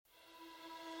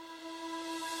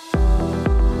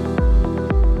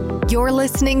You're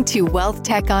listening to Wealth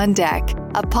Tech on Deck,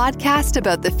 a podcast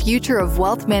about the future of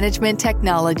wealth management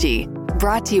technology,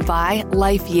 brought to you by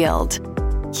Life Yield.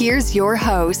 Here's your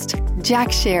host,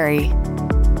 Jack Sherry.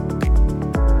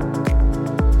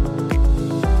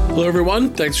 Hello, everyone.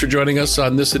 Thanks for joining us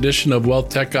on this edition of Wealth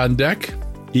Tech on Deck.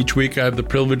 Each week, I have the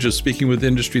privilege of speaking with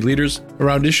industry leaders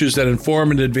around issues that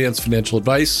inform and advance financial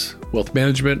advice, wealth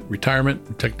management, retirement,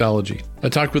 and technology. I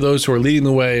talk with those who are leading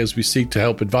the way as we seek to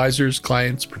help advisors,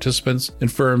 clients, participants, and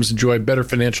firms enjoy better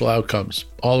financial outcomes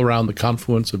all around the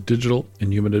confluence of digital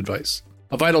and human advice.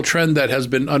 A vital trend that has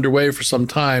been underway for some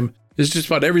time is just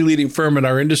about every leading firm in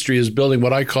our industry is building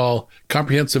what I call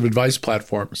comprehensive advice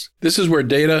platforms. This is where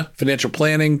data, financial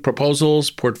planning,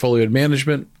 proposals, portfolio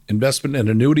management, investment and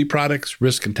annuity products,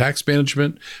 risk and tax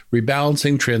management,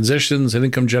 rebalancing, transitions, and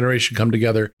income generation come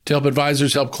together to help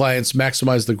advisors help clients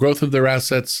maximize the growth of their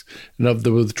assets and of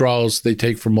the withdrawals they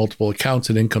take from multiple accounts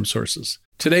and income sources.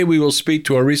 Today, we will speak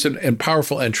to a recent and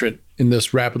powerful entrant in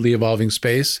this rapidly evolving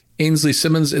space. Ainsley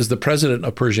Simmons is the president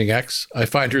of Pershing X. I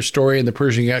find her story and the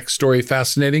Pershing X story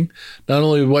fascinating, not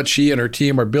only what she and her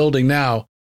team are building now,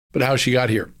 but how she got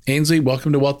here. Ainsley,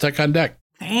 welcome to Wealth Tech on Deck.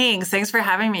 Thanks for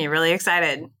having me. Really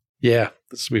excited. Yeah,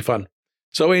 this will be fun.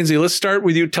 So Ainsley, let's start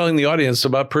with you telling the audience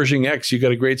about Pershing X. You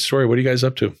got a great story. What are you guys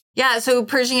up to? Yeah, so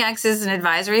Pershing X is an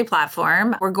advisory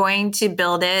platform. We're going to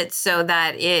build it so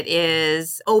that it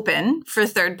is open for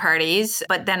third parties.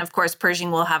 But then, of course, Pershing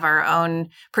X will have our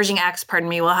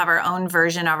own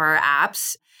version of our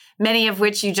apps, many of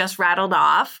which you just rattled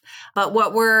off. But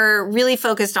what we're really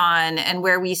focused on and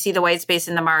where we see the white space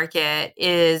in the market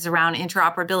is around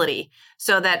interoperability,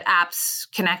 so that apps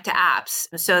connect to apps,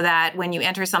 so that when you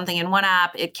enter something in one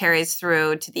app, it carries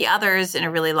through to the others in a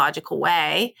really logical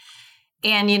way.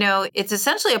 And, it's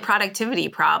essentially a productivity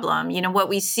problem. What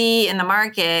we see in the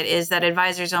market is that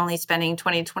advisors are only spending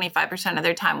 20 to 25% of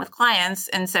their time with clients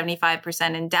and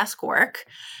 75% in desk work.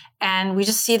 And we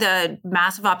just see the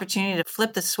massive opportunity to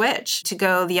flip the switch to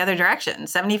go the other direction,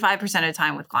 75% of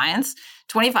time with clients,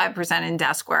 25% in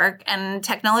desk work. And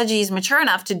technology is mature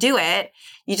enough to do it.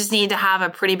 You just need to have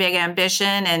a pretty big ambition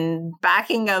and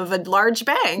backing of a large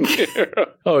bank.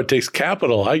 Oh, it takes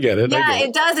capital. I get it. Yeah,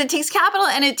 it does. It takes capital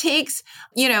and it takes,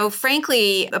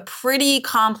 frankly, a pretty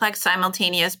complex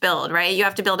simultaneous build, right? You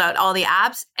have to build out all the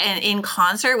apps and in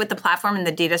concert with the platform and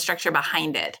the data structure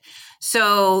behind it.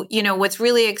 So, what's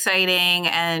really exciting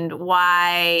and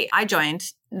why I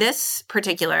joined this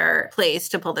particular place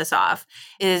to pull this off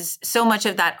is so much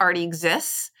of that already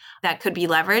exists that could be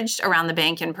leveraged around the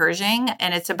bank and Pershing.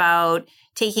 And it's about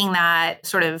taking that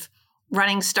sort of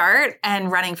running start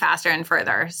and running faster and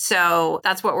further. So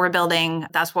that's what we're building.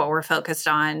 That's what we're focused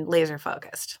on, laser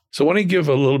focused. So why don't you give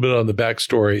a little bit on the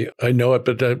backstory? I know it,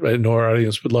 but I know our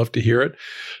audience would love to hear it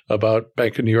about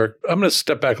Bank of New York. I'm going to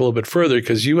step back a little bit further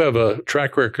because you have a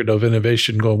track record of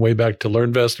innovation going way back to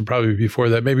LearnVest and probably before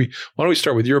that. Maybe why don't we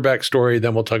start with your backstory,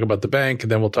 then we'll talk about the bank,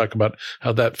 and then we'll talk about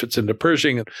how that fits into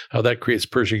Pershing and how that creates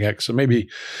Pershing X. So maybe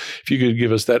if you could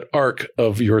give us that arc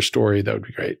of your story, that would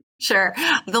be great. Sure.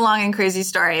 The long and crazy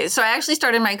story. So I actually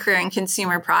started my career in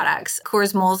consumer products,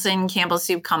 Coors Molson, Campbell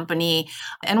Soup Company.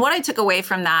 And what I took away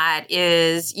from that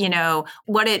is,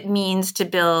 what it means to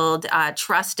build a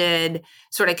trusted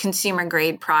sort of consumer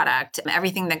grade product,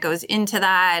 everything that goes into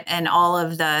that and all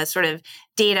of the sort of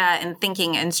data and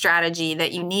thinking and strategy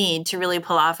that you need to really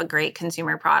pull off a great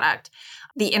consumer product.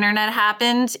 The internet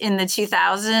happened in the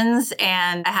 2000s,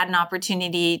 and I had an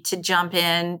opportunity to jump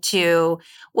into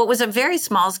what was a very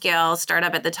small scale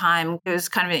startup at the time. It was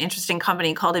kind of an interesting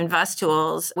company called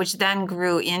InvestTools, which then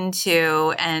grew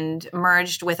into and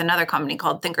merged with another company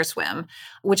called Thinkorswim,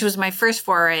 which was my first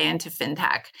foray into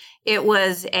fintech. It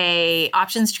was a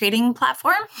options trading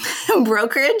platform,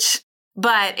 brokerage,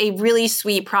 but a really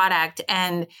sweet product.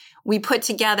 And we put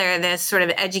together this sort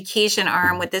of education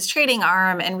arm with this trading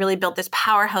arm and really built this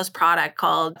powerhouse product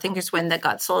called Thinkorswim that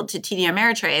got sold to TD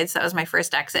Ameritrade. So that was my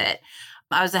first exit.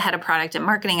 I was the head of product and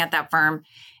marketing at that firm.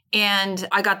 And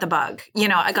I got the bug.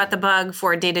 I got the bug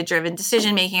for data-driven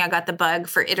decision-making. I got the bug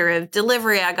for iterative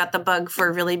delivery. I got the bug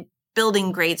for really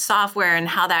building great software and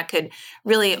how that could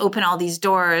really open all these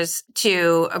doors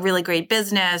to a really great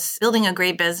business, building a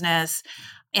great business.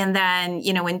 And then,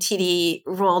 when TD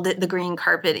rolled the green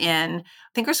carpet in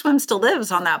Thinkorswim still lives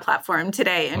on that platform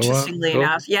today, interestingly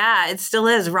enough. Yeah, it still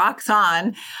is. Rocks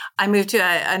on. I moved to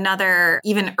another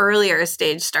even earlier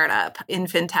stage startup in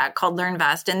fintech called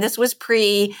LearnVest. And this was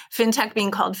pre-fintech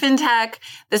being called fintech.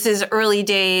 This is early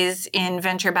days in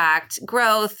venture-backed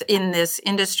growth in this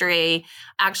industry.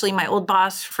 Actually, my old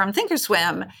boss from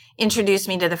Thinkorswim introduced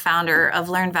me to the founder of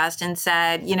LearnVest and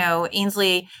said,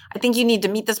 Ainsley, I think you need to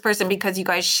meet this person because you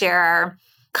guys share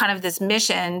kind of this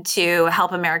mission to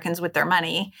help Americans with their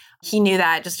money. He knew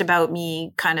that just about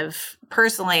me kind of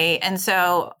personally. And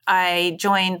so I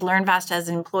joined LearnVest as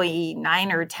an employee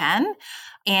 9 or 10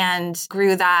 and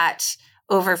grew that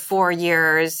over 4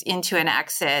 years into an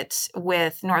exit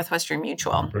with Northwestern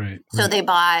Mutual. Right. So they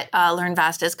bought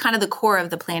LearnVest as kind of the core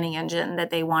of the planning engine that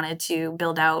they wanted to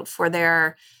build out for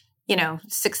their,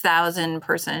 6,000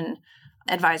 person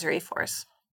advisory force.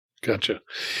 Gotcha.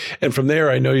 And from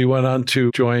there, I know you went on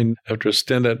to join, after a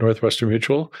stint at Northwestern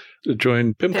Mutual, to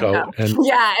join PIMCO.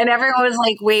 And everyone was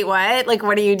like, wait, what? Like,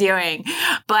 what are you doing?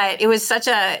 But it was such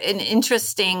an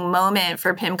interesting moment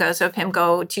for PIMCO. So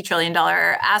PIMCO, $2 trillion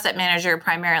asset manager,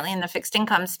 primarily in the fixed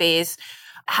income space,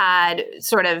 had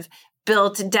sort of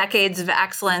built decades of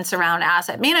excellence around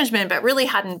asset management, but really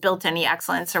hadn't built any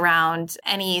excellence around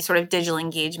any sort of digital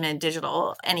engagement,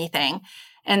 digital anything.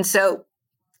 And so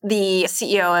the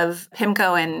CEO of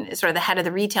PIMCO and sort of the head of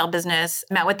the retail business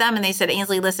met with them and they said,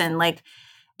 Ainsley, listen,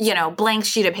 blank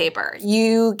sheet of paper.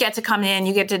 You get to come in,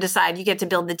 you get to decide, you get to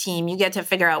build the team, you get to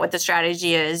figure out what the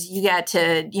strategy is, you get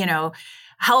to,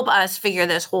 help us figure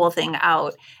this whole thing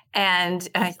out. And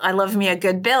I love me a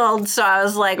good build. So I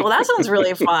was like, well, that sounds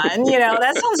really fun.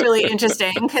 That sounds really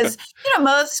interesting because,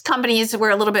 most companies were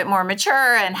a little bit more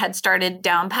mature and had started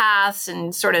down paths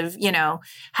and sort of,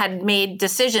 had made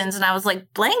decisions. And I was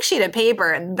like, blank sheet of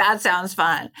paper. That sounds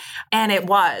fun. And it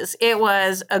was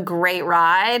a great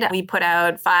ride. We put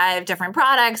out 5 different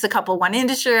products, a couple won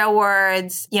industry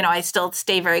awards. I still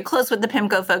stay very close with the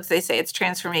PIMCO folks. They say it's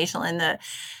transformational in the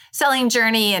selling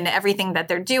journey and everything that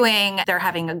they're doing. They're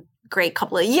having a great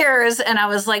couple of years. And I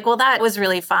was like, well, that was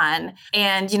really fun.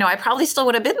 And, I probably still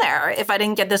would have been there if I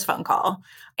didn't get this phone call.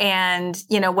 And,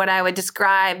 what I would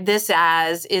describe this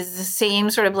as is the same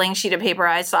sort of blank sheet of paper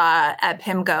I saw at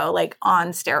PIMCO, like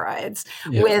on steroids,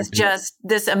 with just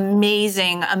this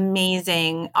amazing,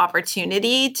 amazing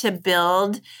opportunity to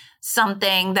build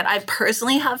something that I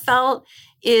personally have felt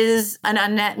is an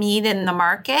unmet need in the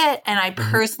market. And I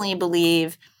personally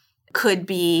believe could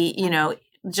be,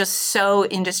 just so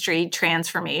industry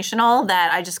transformational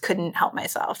that I just couldn't help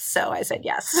myself. So I said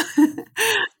yes.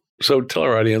 So tell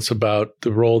our audience about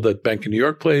the role that Bank of New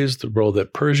York plays, the role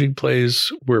that Pershing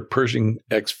plays, where Pershing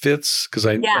X fits, because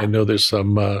I know there's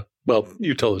some,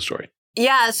 you tell the story.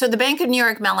 Yeah. So the Bank of New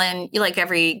York Mellon, like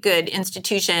every good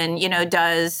institution,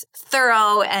 does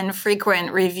thorough and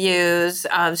frequent reviews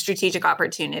of strategic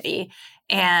opportunity.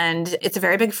 And it's a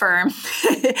very big firm.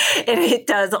 It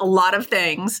does a lot of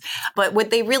things. But what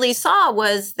they really saw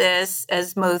was this,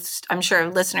 as most, I'm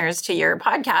sure, listeners to your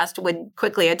podcast would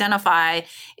quickly identify,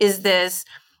 is this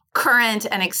current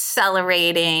and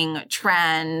accelerating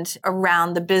trend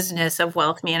around the business of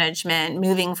wealth management,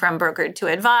 moving from brokered to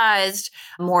advised,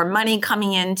 more money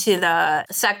coming into the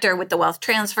sector with the wealth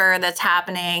transfer that's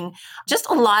happening, just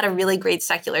a lot of really great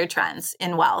secular trends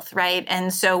in wealth, right?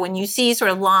 And so when you see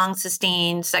sort of long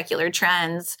sustained secular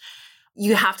trends,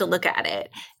 you have to look at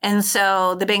it. And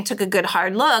so the bank took a good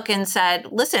hard look and said,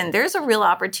 listen, there's a real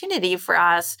opportunity for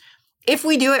us if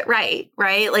we do it right?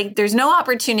 Like there's no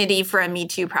opportunity for a Me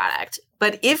Too product.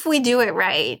 But if we do it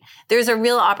right, there's a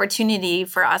real opportunity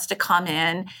for us to come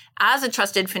in as a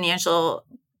trusted financial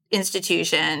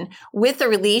institution with the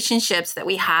relationships that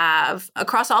we have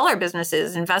across all our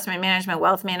businesses, investment management,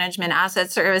 wealth management,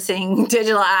 asset servicing,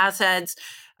 digital assets,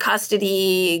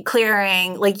 custody,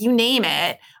 clearing, like you name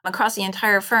it, across the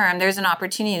entire firm, there's an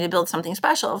opportunity to build something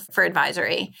special for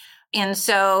advisory. And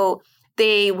so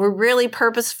they were really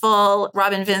purposeful.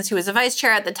 Robin Vince, who was a vice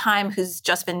chair at the time, who's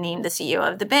just been named the CEO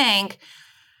of the bank,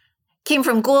 came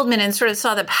from Goldman and sort of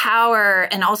saw the power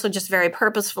and also just very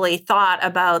purposefully thought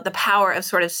about the power of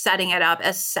sort of setting it up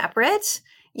as separate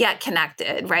yet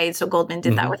connected, right? So Goldman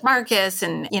did that with Marcus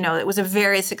and, it was a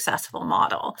very successful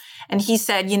model. And he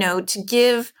said, to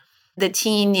give the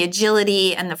team the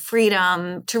agility and the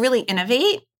freedom to really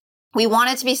innovate, we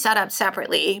want it to be set up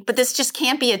separately, but this just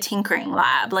can't be a tinkering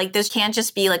lab. Like this can't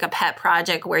just be like a pet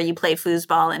project where you play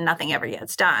foosball and nothing ever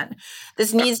gets done.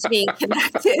 This needs to be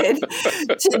connected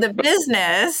to the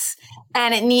business,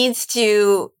 and it needs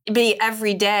to be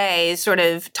every day sort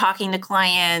of talking to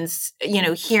clients,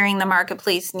 hearing the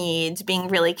marketplace needs, being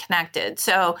really connected.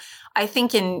 So I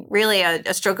think in really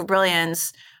a stroke of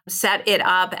brilliance, set it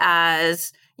up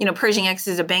as, Pershing X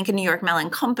is a Bank of New York Mellon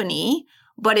company,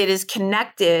 but it is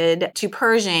connected to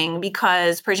Pershing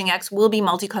because Pershing X will be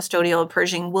multi-custodial.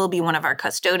 Pershing will be one of our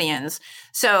custodians.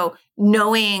 So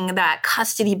knowing that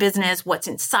custody business, what's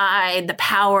inside, the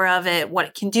power of it, what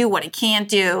it can do, what it can't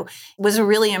do, was a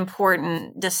really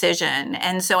important decision.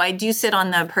 And so I do sit on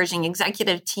the Pershing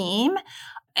executive team,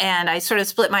 and I sort of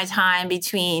split my time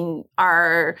between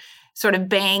our sort of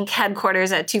bank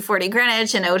headquarters at 240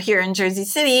 Greenwich and out here in Jersey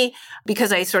City,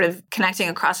 because I sort of connecting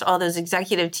across all those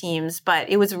executive teams. But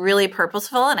it was really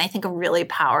purposeful and I think a really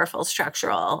powerful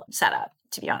structural setup,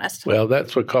 to be honest. Well,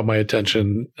 that's what caught my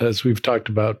attention, as we've talked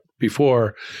about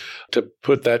before, to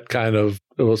put that kind of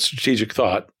strategic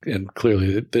thought, and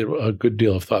clearly there was a good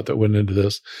deal of thought that went into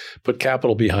this, put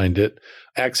capital behind it,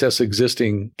 access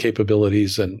existing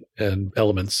capabilities and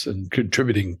elements and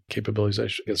contributing capabilities, I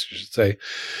guess I should say.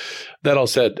 That all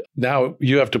said, now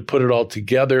you have to put it all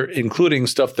together, including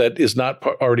stuff that is not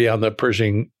already on the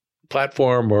Pershing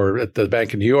platform or at the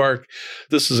Bank of New York.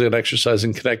 This is an exercise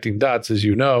in connecting dots, as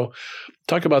you know.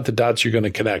 Talk about the dots you're going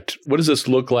to connect. What does this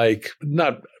look like?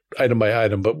 Not item by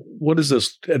item, but what is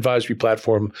this advisory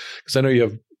platform? Because I know you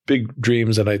have big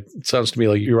dreams, and it sounds to me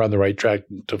like you're on the right track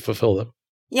to fulfill them.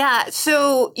 Yeah.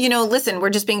 So, listen, we're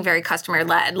just being very customer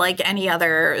led like any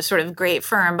other sort of great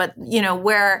firm. But,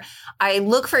 where I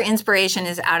look for inspiration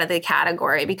is out of the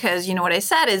category, because, what I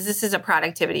said is this is a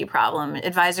productivity problem.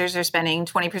 Advisors are spending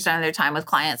 20% of their time with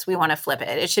clients. We want to flip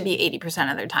it. It should be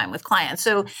 80% of their time with clients.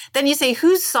 So then you say,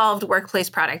 who's solved workplace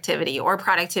productivity or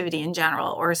productivity in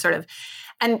general, or sort of.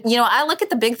 And, I look at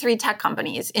the big three tech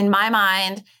companies. In my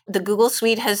mind, the Google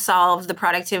Suite has solved the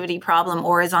productivity problem,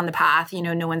 or is on the path,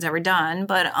 no one's ever done,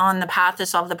 but on the path to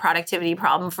solve the productivity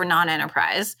problem for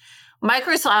non-enterprise.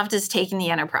 Microsoft is taking the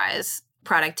enterprise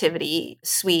productivity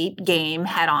suite game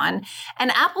head on.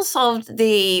 And Apple solved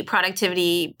the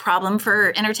productivity problem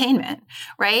for entertainment,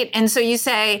 right? And so you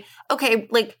say, okay,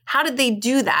 how did they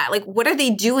do that? What are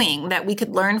they doing that we could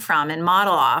learn from and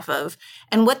model off of?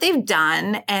 And what they've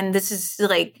done, and this is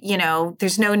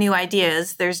there's no new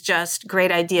ideas, there's just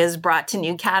great ideas brought to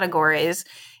new categories,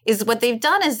 is what they've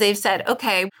done is they've said,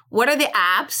 okay, what are the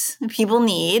apps people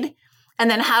need? And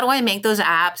then how do I make those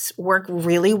apps work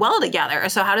really well together?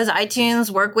 So how does iTunes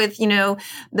work with,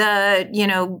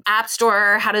 the, App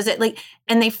Store? How does it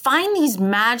and they find these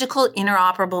magical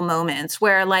interoperable moments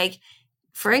where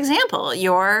for example,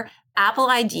 your Apple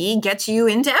ID gets you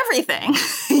into everything.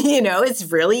 It's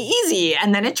really easy.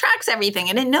 And then it tracks everything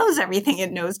and it knows everything.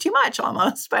 It knows too much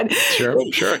almost. But sure.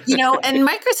 And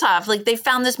Microsoft, they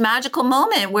found this magical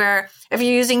moment where if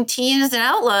you're using Teams and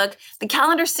Outlook, the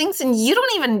calendar syncs and you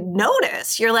don't even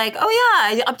notice. You're like, oh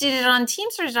yeah, I updated it on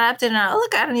Teams or did I update it on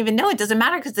Outlook? I don't even know. It doesn't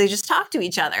matter because they just talk to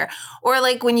each other. Or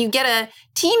when you get a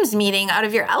Teams meeting out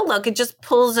of your Outlook, it just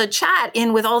pulls a chat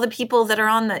in with all the people that are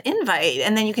on the invite.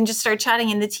 And then you can just start chatting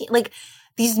in the team.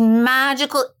 These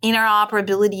magical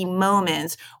interoperability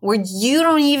moments where you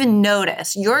don't even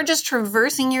notice. You're just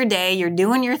traversing your day. You're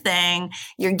doing your thing.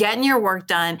 You're getting your work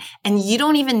done. And you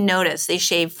don't even notice they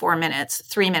shave 4 minutes,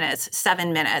 3 minutes,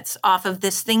 7 minutes off of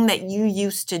this thing that you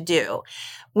used to do.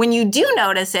 When you do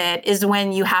notice it is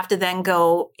when you have to then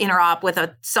go interop with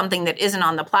something that isn't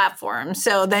on the platform.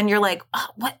 So then you're like, oh,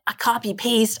 what? A copy,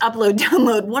 paste, upload,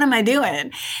 download. What am I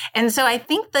doing? And so I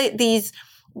think that these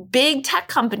big tech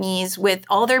companies with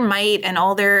all their might and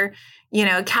all their,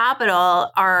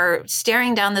 capital are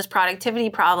staring down this productivity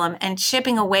problem and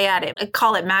chipping away at it. I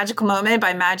call it magic moment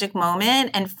by magic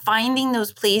moment, and finding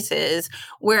those places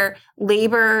where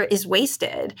labor is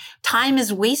wasted, time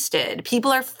is wasted,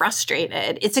 people are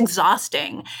frustrated, it's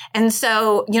exhausting. And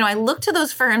so, I look to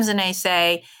those firms and I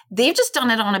say, they've just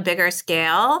done it on a bigger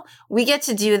scale. We get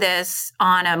to do this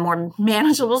on a more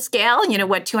manageable scale.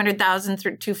 200,000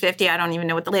 through 250, I don't even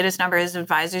know what the latest number is,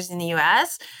 advisors in the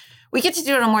US. We get to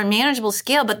do it on a more manageable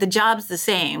scale, but the job's the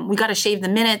same. We got to shave the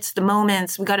minutes, the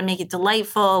moments. We got to make it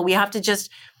delightful. We have to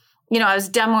just, I was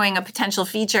demoing a potential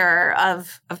feature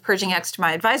of Pershing X to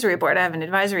my advisory board. I have an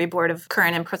advisory board of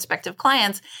current and prospective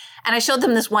clients. And I showed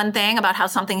them this one thing about how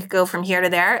something could go from here to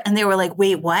there. And they were like,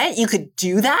 wait, what? You could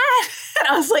do that? And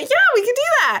I was like, yeah, we could do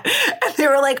that. And they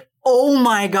were like, oh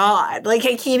my God. I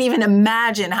can't even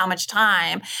imagine how much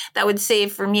time that would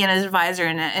save for me and as an advisor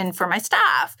and for my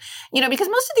staff. Because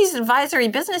most of these advisory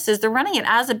businesses, they're running it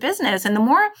as a business. And the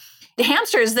more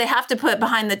hamsters they have to put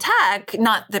behind the tech.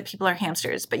 Not that people are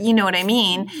hamsters, but you know what I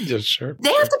mean. Yes, sure.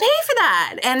 They have to pay for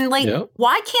that. And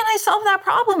why can't I solve that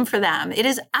problem for them? It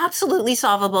is absolutely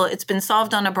solvable. It's been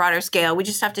solved on a broader scale. We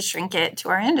just have to shrink it to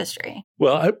our industry.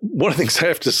 Well, one of the things I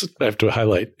have to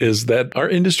highlight is that our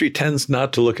industry tends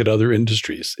not to look at other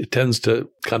industries. It tends to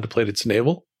contemplate its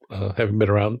navel, having been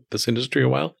around this industry a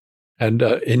while.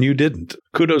 And you didn't.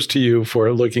 Kudos to you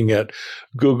for looking at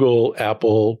Google,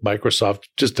 Apple, Microsoft,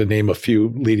 just to name a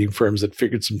few leading firms that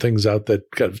figured some things out that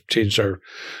kind of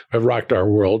have rocked our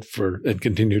world and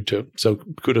continue to. So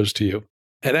kudos to you.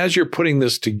 And as you're putting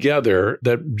this together,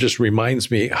 that just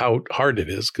reminds me how hard it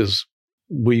is, because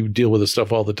we deal with this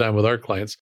stuff all the time with our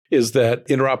clients, is that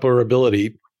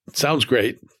interoperability sounds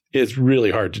great. It's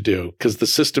really hard to do because the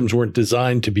systems weren't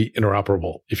designed to be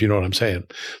interoperable, if you know what I'm saying.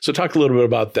 So talk a little bit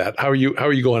about that. How are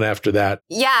you going after that?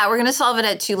 Yeah, we're going to solve it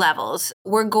at two levels.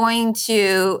 We're going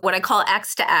to what I call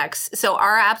X to X. So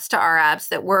our apps to our apps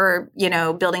that we're,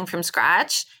 building from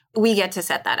scratch, we get to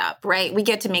set that up, right? We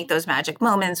get to make those magic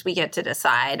moments. We get to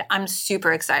decide. I'm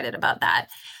super excited about that.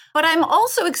 But I'm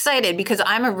also excited because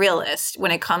I'm a realist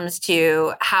when it comes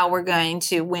to how we're going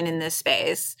to win in this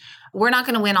space. We're not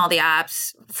going to win all the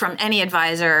apps from any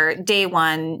advisor day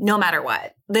one, no matter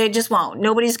what. They just won't.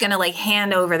 Nobody's going to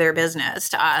hand over their business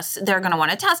to us. They're going to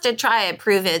want to test it, try it,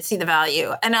 prove it, see the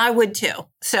value. And I would too.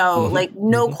 So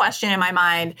no question in my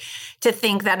mind to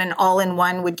think that an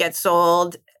all-in-one would get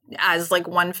sold as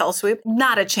one fell swoop,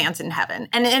 not a chance in heaven.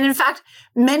 And in fact,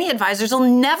 many advisors will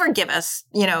never give us,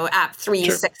 app 3,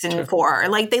 6, and 4.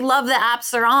 They love the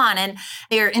apps they're on and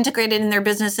they're integrated in their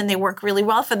business and they work really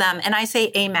well for them. And I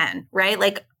say amen,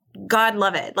 right? God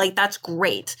love it. That's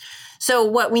great. So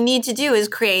what we need to do is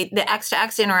create the X to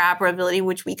X interoperability,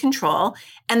 which we control,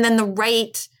 and then the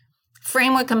right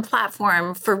framework and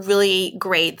platform for really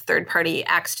great third-party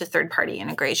X to third-party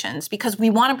integrations, because we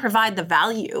want to provide the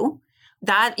value.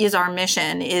 That is our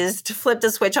mission, is to flip the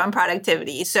switch on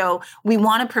productivity. So we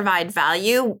want to provide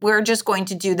value. We're just going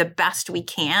to do the best we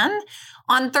can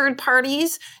on third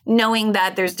parties, knowing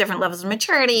that there's different levels of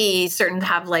maturity. Certain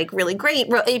have really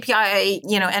great API,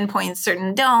 endpoints,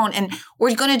 certain don't. And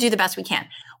we're going to do the best we can.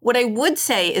 What I would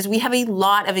say is we have a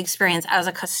lot of experience as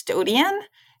a custodian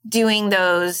doing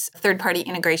those third-party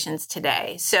integrations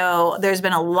today. So there's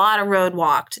been a lot of road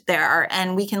walked there,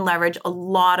 and we can leverage a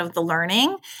lot of the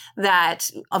learning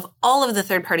that of all of the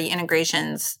third-party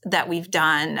integrations that we've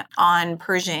done on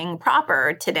Pershing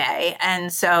proper today.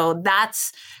 And so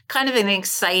that's kind of an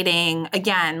exciting,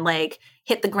 again,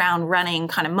 hit the ground running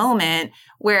kind of moment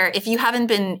where if you haven't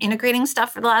been integrating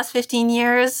stuff for the last 15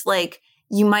 years,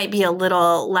 you might be a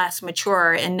little less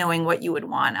mature in knowing what you would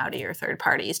want out of your third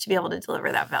parties to be able to deliver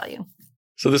that value.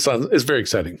 So this is very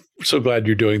exciting. I'm so glad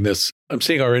you're doing this. I'm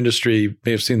seeing our industry,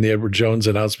 may have seen the Edward Jones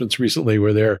announcements recently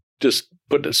where they're just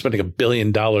spending $1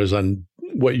 billion on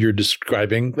what you're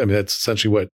describing. I mean, that's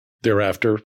essentially what they're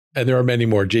after. And there are many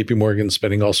more. JP Morgan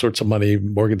spending all sorts of money,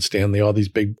 Morgan Stanley, all these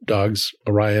big dogs,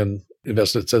 Orion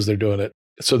Investment says they're doing it.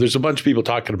 So there's a bunch of people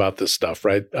talking about this stuff,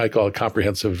 right? I call it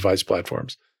comprehensive advice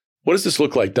platforms. What does this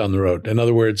look like down the road? In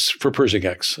other words, for Pershing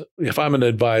X, if I'm an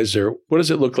advisor, what does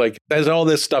it look like as all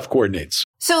this stuff coordinates?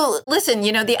 So listen,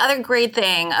 the other great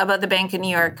thing about the Bank of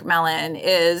New York Mellon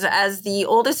is as the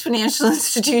oldest financial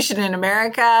institution in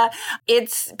America,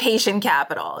 it's patient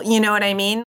capital. You know what I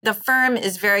mean? The firm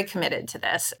is very committed to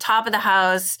this. Top of the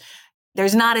house.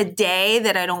 There's not a day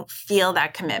that I don't feel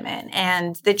that commitment.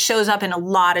 And it shows up in a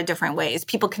lot of different ways.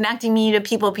 People connecting me to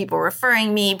people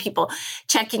referring me, people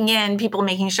checking in, people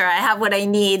making sure I have what I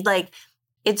need.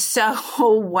 It's so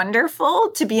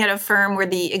wonderful to be at a firm where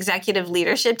the executive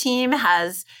leadership team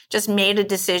has just made a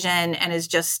decision and is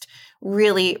just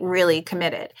really, really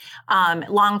committed,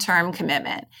 long-term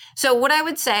commitment. So what I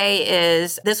would say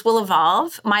is this will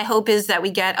evolve. My hope is that we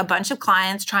get a bunch of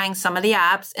clients trying some of the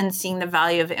apps and seeing the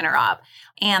value of interop.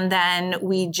 And then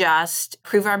we just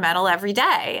prove our mettle every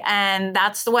day. And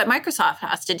that's what Microsoft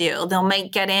has to do. They'll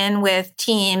get in with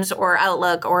Teams or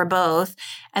Outlook or both.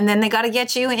 And then they got to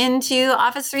get you into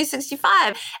Office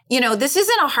 365. This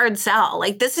isn't a hard sell.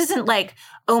 This isn't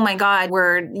oh my God,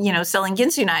 we're, selling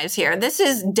Ginsu knives here. This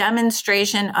is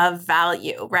demonstration of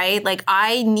value, right?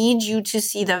 I need you to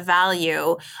see the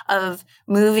value of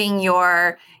moving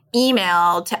your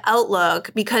email to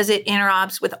Outlook because it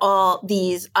interops with all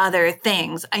these other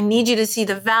things. I need you to see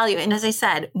the value. And as I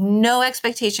said, no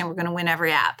expectation we're going to win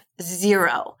every app.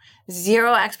 Zero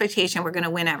expectation we're going to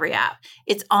win every app.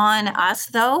 It's on us,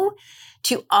 though,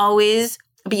 to always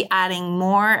be adding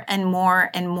more and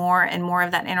more and more and more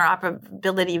of that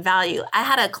interoperability value. I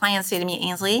had a client say to me,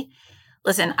 Ainsley,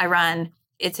 listen,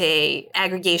 it's a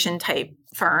aggregation type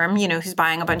firm, who's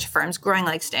buying a bunch of firms, growing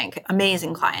like stink,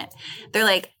 amazing client. They're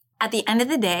like, at the end of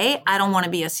the day, I don't want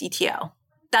to be a CTO.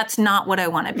 That's not what I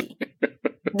want to be.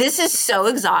 This is so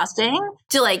exhausting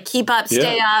to like keep up,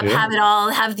 stay up, have it all,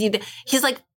 he's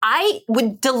like, I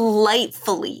would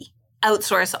delightfully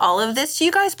outsource all of this to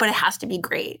you guys, but it has to be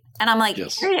great. And I'm like,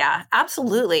 yeah,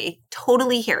 absolutely.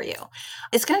 Totally hear you.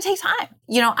 It's going to take time.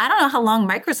 I don't know how long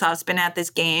Microsoft's been at this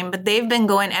game, but they've been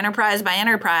going enterprise by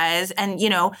enterprise and,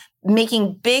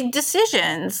 making big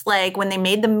decisions. Like when they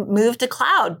made the move to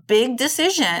cloud, big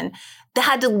decision. They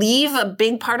had to leave a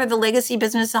big part of the legacy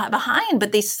business behind,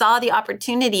 but they saw the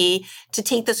opportunity to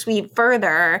take the suite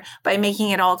further by making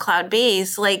it all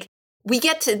cloud-based. Like, we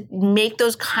get to make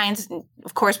those kinds,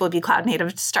 of course, we'll be cloud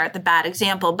native to start the bad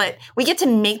example, but we get to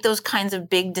make those kinds of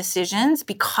big decisions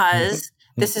because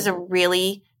this is a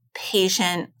really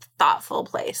patient, thoughtful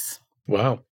place.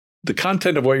 Wow. The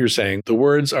content of what you're saying, the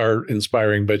words are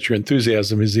inspiring, but your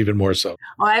enthusiasm is even more so.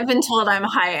 Well, I've been told I'm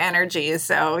high energy.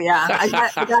 So yeah, I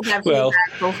got that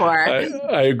feedback before.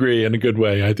 I agree in a good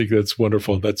way. I think that's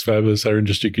wonderful. That's fabulous. Our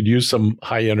industry could use some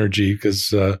high energy because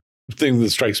the thing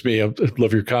that strikes me, I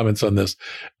love your comments on this.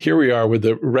 Here we are with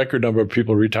a record number of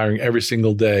people retiring every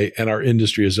single day, and our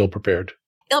industry is ill-prepared.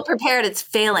 Ill-prepared, it's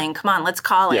failing. Come on, let's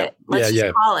call it. Let's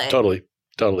just call it. Totally.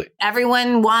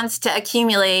 Everyone wants to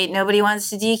accumulate. Nobody wants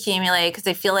to decumulate because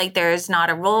they feel like there's not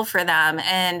a role for them.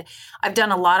 And I've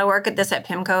done a lot of work at this at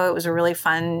PIMCO. It was a really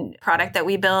fun product that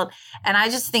we built. And I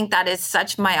just think that is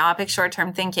such myopic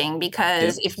short-term thinking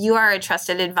because if you are a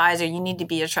trusted advisor, you need to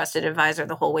be a trusted advisor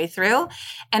the whole way through.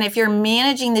 And if you're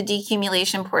managing the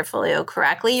decumulation portfolio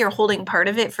correctly, you're holding part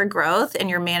of it for growth and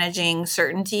you're managing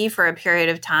certainty for a period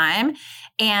of time.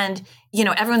 And,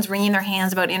 everyone's wringing their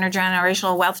hands about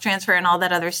intergenerational wealth transfer and all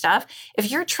that other stuff. If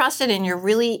you're trusted and you're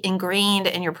really ingrained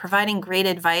and you're providing great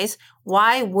advice,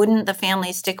 why wouldn't the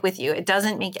family stick with you? It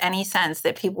doesn't make any sense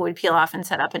that people would peel off and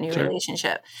set up a new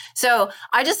relationship. So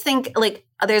I just think like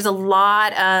there's a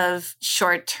lot of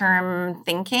short-term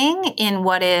thinking in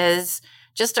what is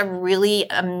just a really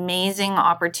amazing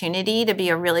opportunity to be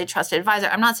a really trusted advisor.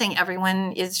 I'm not saying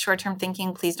everyone is short-term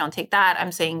thinking. Please don't take that.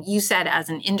 I'm saying you said as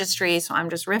an industry, so I'm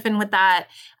just riffing with that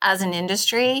as an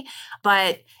industry.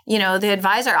 But, the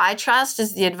advisor I trust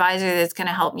is the advisor that's going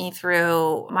to help me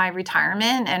through my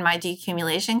retirement and my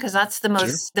decumulation because that's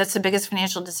the biggest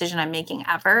financial decision I'm making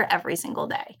ever, every single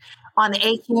day on the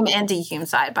ACUM and DCUM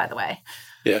side, by the way.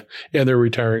 Yeah. And they're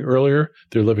retiring earlier.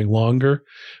 They're living longer.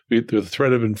 The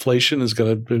threat of inflation is going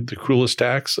to be the cruelest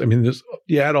tax. I mean,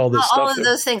 you add all this stuff. All of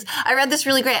those things. I read this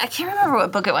really great. I can't remember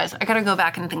what book it was. I got to go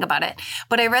back and think about it.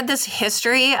 But I read this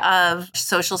history of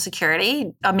Social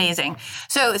Security. Amazing.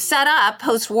 So set up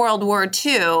post-World War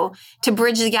II to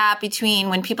bridge the gap between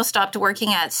when people stopped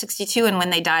working at 62 and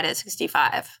when they died at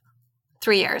 65.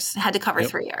 3 years. Had to cover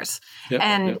 3 years.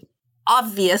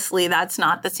 Obviously, that's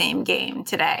not the same game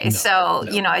today.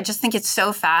 I just think it's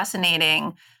so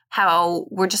fascinating how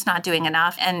we're just not doing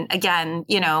enough. And again,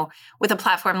 with a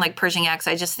platform like Pershing X,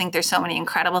 I just think there's so many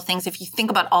incredible things. If you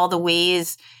think about all the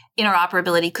ways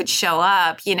interoperability could show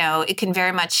up, it can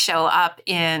very much show up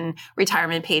in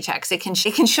retirement paychecks. It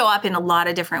can show up in a lot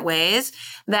of different ways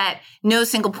that no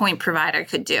single point provider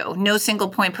could do. No single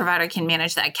point provider can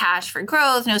manage that cash for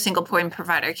growth. No single point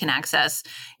provider can access,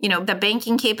 the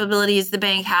banking capabilities the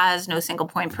bank has. No single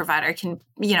point provider can,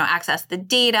 access the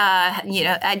data.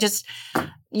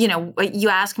 You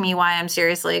ask me why I'm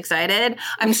seriously excited.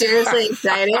 I'm seriously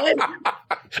excited.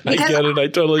 I get it. I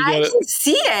totally get it. I can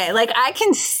see it. Like I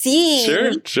can see.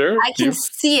 Sure. I can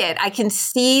see it. I can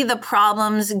see the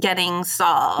problems getting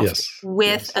solved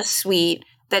with a suite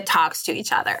that talks to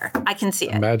each other. I can see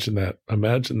it. Imagine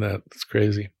that. It's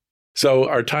crazy. So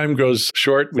our time grows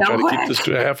short. We try to keep this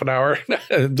to a half an hour.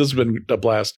 This has been a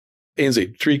blast.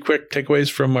 Ainsley, 3 quick takeaways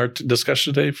from our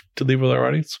discussion today to leave with our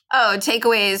audience? Oh,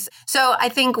 takeaways. So I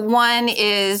think one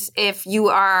is if you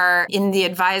are in the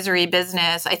advisory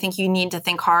business, I think you need to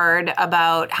think hard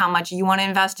about how much you want to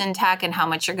invest in tech and how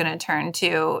much you're going to turn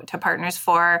to partners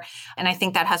for. And I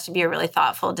think that has to be a really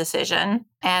thoughtful decision.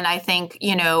 And I think,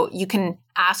 you can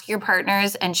ask your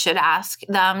partners and should ask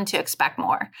them to expect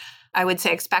more. I would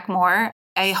say expect more.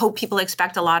 I hope people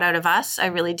expect a lot out of us. I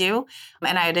really do.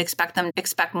 And I'd expect them to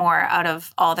expect more out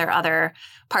of all their other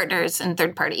partners and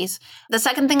third parties. The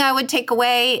second thing I would take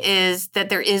away is that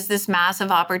there is this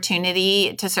massive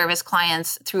opportunity to service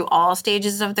clients through all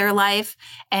stages of their life.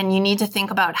 And you need to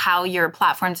think about how your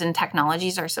platforms and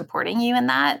technologies are supporting you in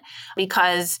that,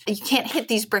 because you can't hit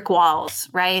these brick walls,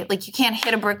 right? Like you can't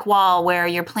hit a brick wall where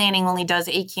your planning only does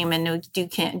ACUM and no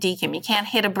DCUM. You can't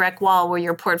hit a brick wall where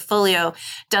your portfolio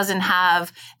doesn't have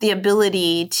have the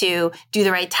ability to do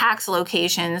the right tax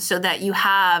location so that you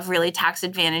have really tax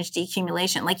advantage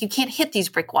decumulation. Like you can't hit these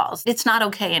brick walls. It's not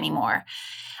okay anymore.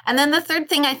 And then the third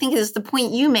thing I think is the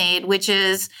point you made, which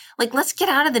is like, let's get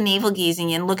out of the navel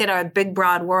gazing and look at our big,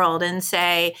 broad world and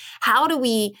say, how do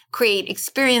we create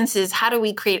experiences? How do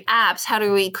we create apps? How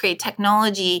do we create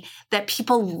technology that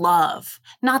people love?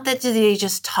 Not that they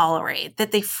just tolerate,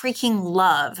 that they freaking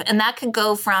love. And that could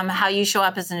go from how you show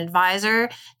up as an advisor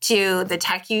to the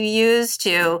tech you use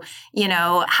to,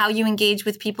 how you engage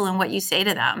with people and what you say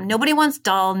to them. Nobody wants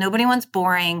dull. Nobody wants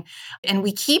boring. And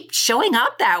we keep showing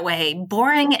up that way,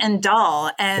 boring and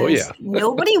dull. And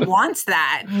nobody wants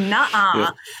that. Nuh-uh. Yeah.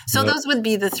 So those would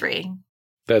be the three.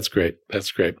 That's great.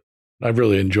 That's great. I've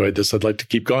really enjoyed this. I'd like to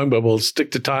keep going, but we'll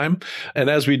stick to time. And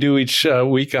as we do each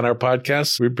week on our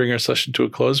podcast, we bring our session to a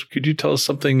close. Could you tell us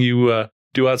something you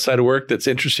do outside of work that's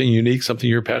interesting, unique, something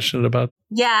you're passionate about?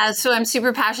 Yeah, so I'm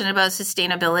super passionate about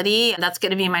sustainability. That's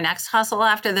going to be my next hustle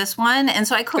after this one. And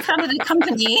so I co-founded a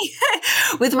company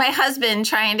with my husband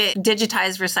trying to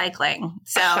digitize recycling.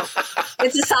 So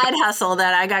it's a side hustle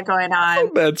that I got going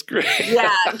on. That's great.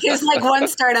 Yeah, because like one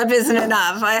startup isn't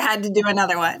enough. I had to do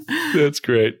another one. That's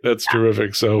great. That's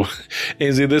terrific. So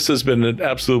Ainsley, this has been an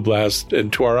absolute blast.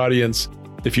 And to our audience,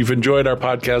 if you've enjoyed our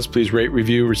podcast, please rate,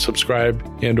 review, subscribe,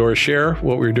 and or share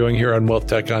what we're doing here on Wealth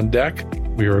Tech on Deck.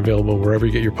 We are available wherever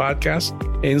you get your podcasts.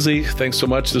 Ainsley, thanks so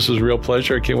much. This was a real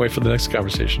pleasure. I can't wait for the next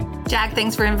conversation. Jack,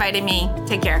 thanks for inviting me.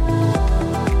 Take care.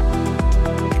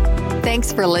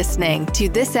 Thanks for listening to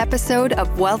this episode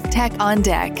of Wealth Tech on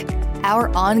Deck, our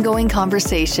ongoing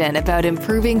conversation about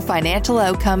improving financial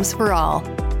outcomes for all.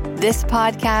 This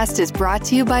podcast is brought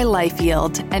to you by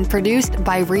LifeYield and produced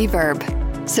by Reverb.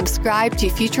 Subscribe to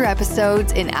future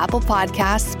episodes in Apple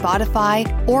Podcasts,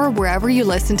 Spotify, or wherever you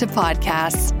listen to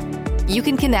podcasts. You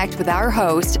can connect with our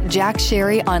host, Jack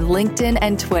Sherry, on LinkedIn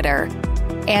and Twitter.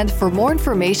 And for more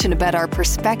information about our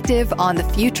perspective on the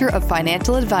future of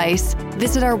financial advice,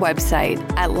 visit our website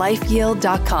at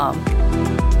lifeyield.com.